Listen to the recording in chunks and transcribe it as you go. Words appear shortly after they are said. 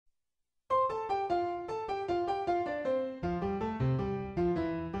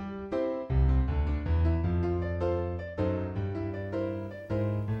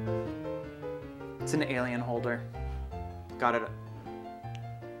It's an alien holder. Got it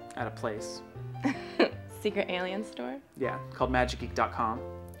at a place. Secret alien store? Yeah, called magicgeek.com.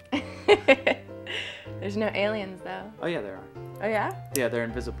 There's no aliens though. Oh yeah, there are. Oh yeah? Yeah, they're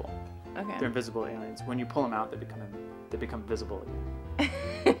invisible. Okay. They're invisible aliens. When you pull them out, they become visible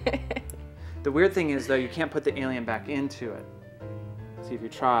again. The weird thing is though, you can't put the alien back into it. See, if you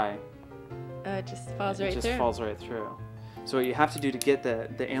try, it just falls right through. It just falls right through. So what you have to do to get the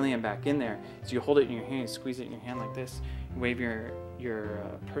alien back in there is you hold it in your hand, you squeeze it in your hand like this, you wave your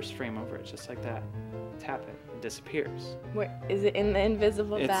purse frame over it just like that. Tap it, it disappears. Where is it in the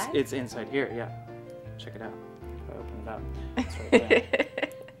invisible bag? It's inside here, yeah. Check it out. If I open it up, it's right there.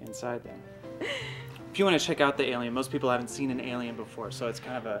 Inside there. If you want to check out the alien, most people haven't seen an alien before, so it's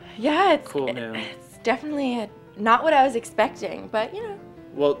kind of a cool new. It's definitely not what I was expecting, but you know.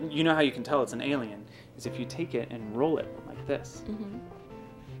 Well, you know how you can tell it's an alien is if you take it and roll it like this. Mm-hmm.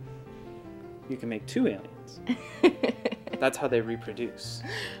 You can make two aliens. That's how they reproduce.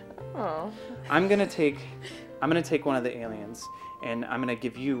 Oh. I'm gonna take one of the aliens, and I'm gonna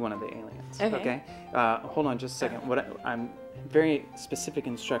give you one of the aliens. Okay. Hold on, just a second. I'm very specific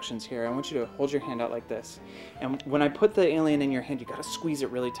instructions here. I want you to hold your hand out like this, and when I put the alien in your hand, you gotta squeeze it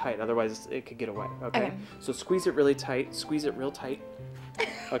really tight, otherwise it could get away. Okay. So squeeze it really tight. Squeeze it real tight.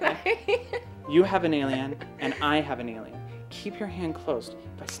 Okay. You have an alien, and I have an alien. Keep your hand closed.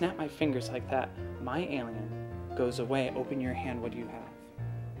 If I snap my fingers like that, my alien goes away. Open your hand. What do you have?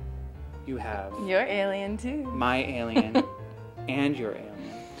 You have your alien too. My alien and your alien.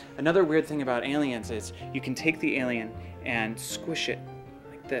 Another weird thing about aliens is you can take the alien and squish it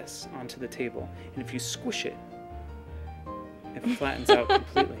like this onto the table. And if you squish it, it flattens out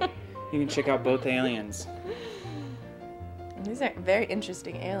completely. You can check out both aliens. These are very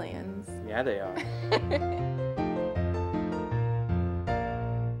interesting aliens. Yeah, they are.